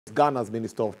Ghana's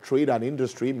Minister of Trade and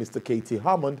Industry, Mr. K.T.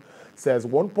 Hammond, says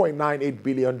 $1.98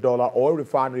 billion oil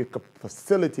refinery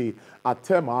facility at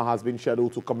Tema has been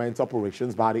scheduled to commence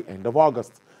operations by the end of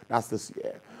August. That's this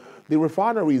year. The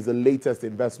refinery is the latest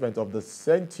investment of the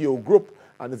Sentio Group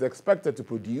and is expected to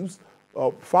produce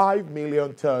 5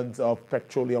 million tons of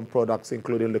petroleum products,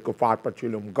 including liquefied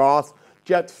petroleum gas,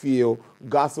 jet fuel,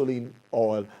 gasoline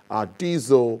oil,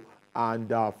 diesel,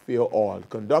 and fuel oil.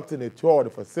 Conducting a tour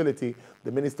of the facility,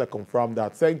 the minister confirmed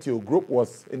that Sentio Group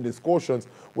was in discussions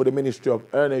with the Ministry of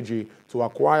Energy to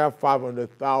acquire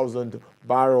 500,000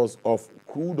 barrels of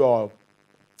crude oil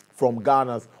from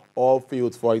Ghana's oil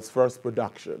fields for its first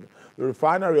production. The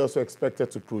refinery also expected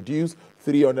to produce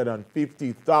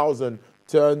 350,000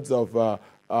 tons of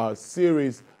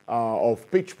series of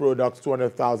pitch products,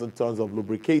 200,000 tons of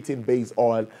lubricating base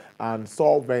oil and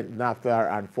solvent naphtha,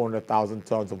 and 400,000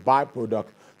 tons of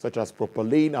byproducts such as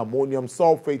propylene, ammonium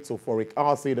sulfate, sulfuric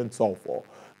acid, and sulfur.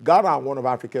 Ghana, one of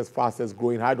Africa's fastest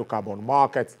growing hydrocarbon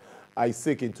markets, is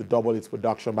seeking to double its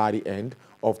production by the end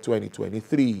of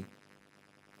 2023.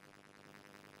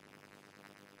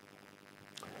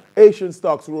 Asian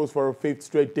stocks rose for a fifth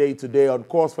straight day today, on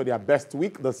course for their best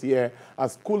week this year,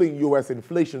 as cooling U.S.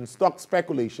 inflation stock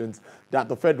speculations that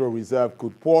the Federal Reserve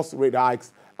could pause rate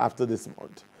hikes after this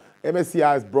month.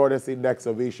 MSCI's broadest index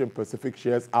of Asian Pacific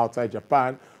shares outside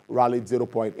Japan rallied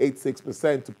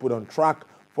 0.86% to put on track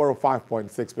for a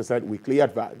 5.6% weekly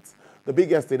advance. The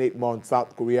biggest in 8 months,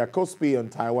 South Korea, Kospi,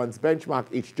 and Taiwan's benchmark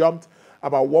each jumped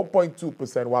about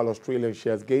 1.2%, while Australian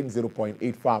shares gained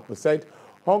 0.85%.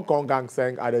 Hong Kong Hang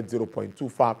Seng added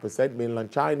 0.25%. Mainland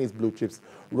Chinese blue chips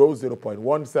rose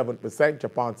 0.17%.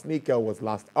 Japan's Nikkei was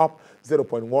last up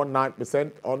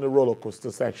 0.19% on the roller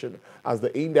coaster session, as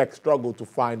the index struggled to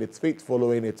find its feet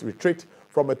following its retreat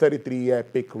from a 33-year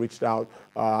peak reached out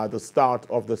at the start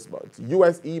of this month.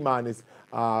 U.S. E-minus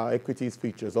equities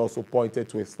features also pointed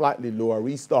to a slightly lower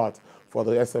restart for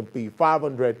the S&P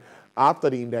 500 after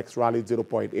the index rallied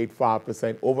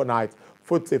 0.85% overnight.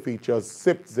 FTSE features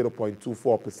sipped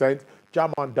 0.24%.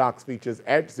 German DAX features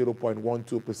edged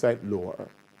 0.12% lower.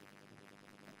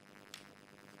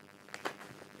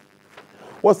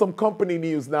 Well, some company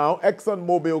news now.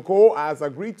 ExxonMobil Co. has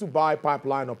agreed to buy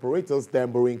pipeline operators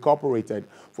Denbury Incorporated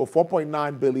for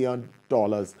 $4.9 billion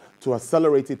to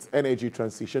accelerate its energy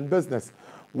transition business,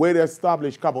 where they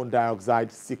establish carbon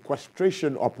dioxide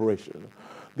sequestration operation.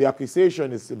 The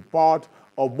acquisition is in part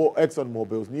of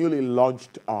ExxonMobil's newly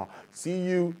launched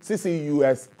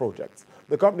CCUS project.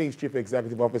 The company's chief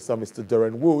executive officer, Mr.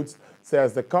 Darren Woods,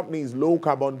 says the company's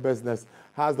low-carbon business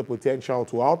has the potential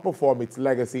to outperform its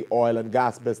legacy oil and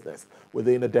gas business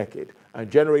within a decade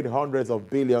and generate hundreds of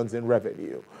billions in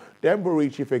revenue. Denbury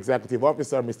Chief Executive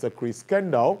Officer, Mr. Chris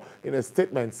Kendall, in a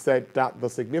statement said that the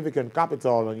significant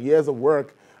capital and years of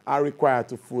work are required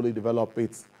to fully develop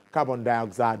its carbon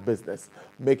dioxide business,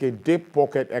 making Deep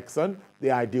Pocket Exxon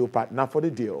the ideal partner for the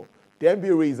deal.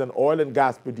 Denbury is an oil and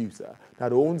gas producer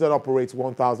that owns and operates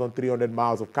 1,300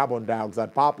 miles of carbon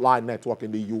dioxide pipeline network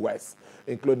in the U.S.,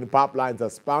 including pipelines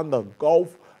that span the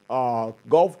Gulf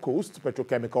Coast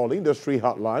petrochemical industry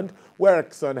heartland, where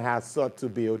Exxon has sought to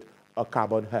build a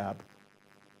carbon hub.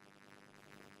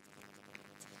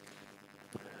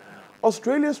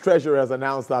 Australia's Treasurer has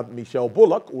announced that Michele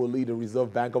Bullock will lead the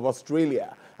Reserve Bank of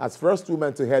Australia as first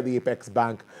woman to head the Apex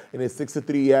Bank in a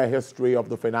 63-year history of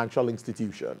the financial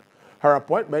institution. Her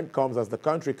appointment comes as the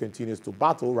country continues to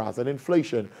battle rising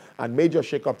inflation and major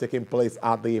shakeup taking place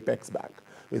at the Apex Bank.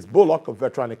 Ms. Bullock, a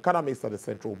veteran economist at the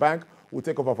central bank, will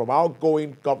take over from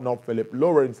outgoing Governor Philip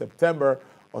Lowe in September.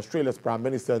 Australia's Prime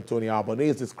Minister Anthony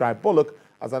Albanese described Bullock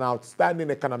as an outstanding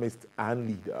economist and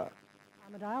leader.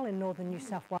 In northern New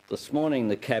South Wales. This morning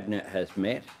the Cabinet has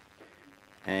met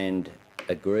and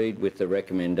agreed with the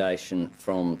recommendation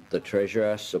from the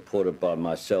Treasurer, supported by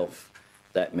myself,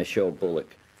 that Michele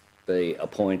Bullock be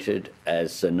appointed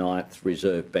as the 9th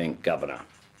Reserve Bank Governor.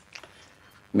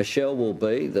 Michele will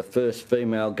be the first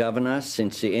female governor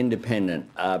since the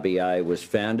independent RBA was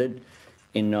founded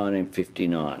in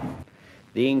 1959.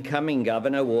 The incoming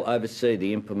governor will oversee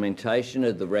the implementation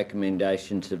of the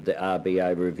recommendations of the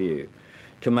RBA review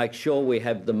to make sure we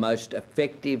have the most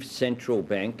effective central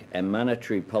bank and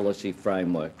monetary policy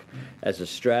framework as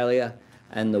Australia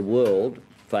and the world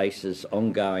faces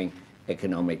ongoing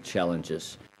economic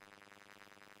challenges.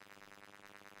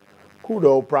 Crude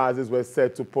oil prices were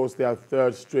set to post their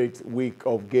third straight week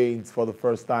of gains for the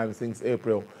first time since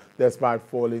April, despite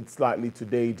falling slightly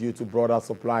today due to broader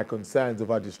supply concerns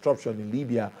over disruption in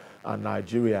Libya and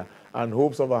Nigeria and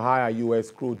hopes of a higher U.S.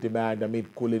 crude demand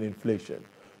amid cooling inflation.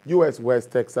 U.S.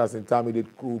 West Texas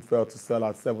Intermediate crude fell to sell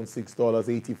at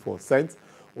 $76.84,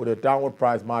 with a downward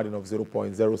price margin of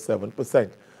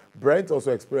 0.07%. Brent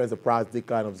also experienced a price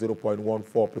decline of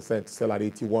 0.14% to sell at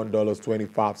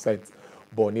 $81.25.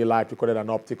 Bonny Light recorded an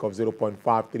uptick of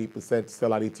 0.53% to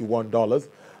sell at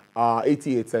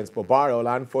 $81.88 per barrel,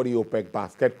 and for the OPEC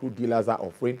basket, crude dealers are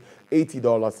offering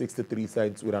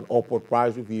 $80.63 with an upward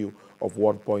price review of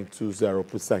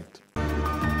 1.20%.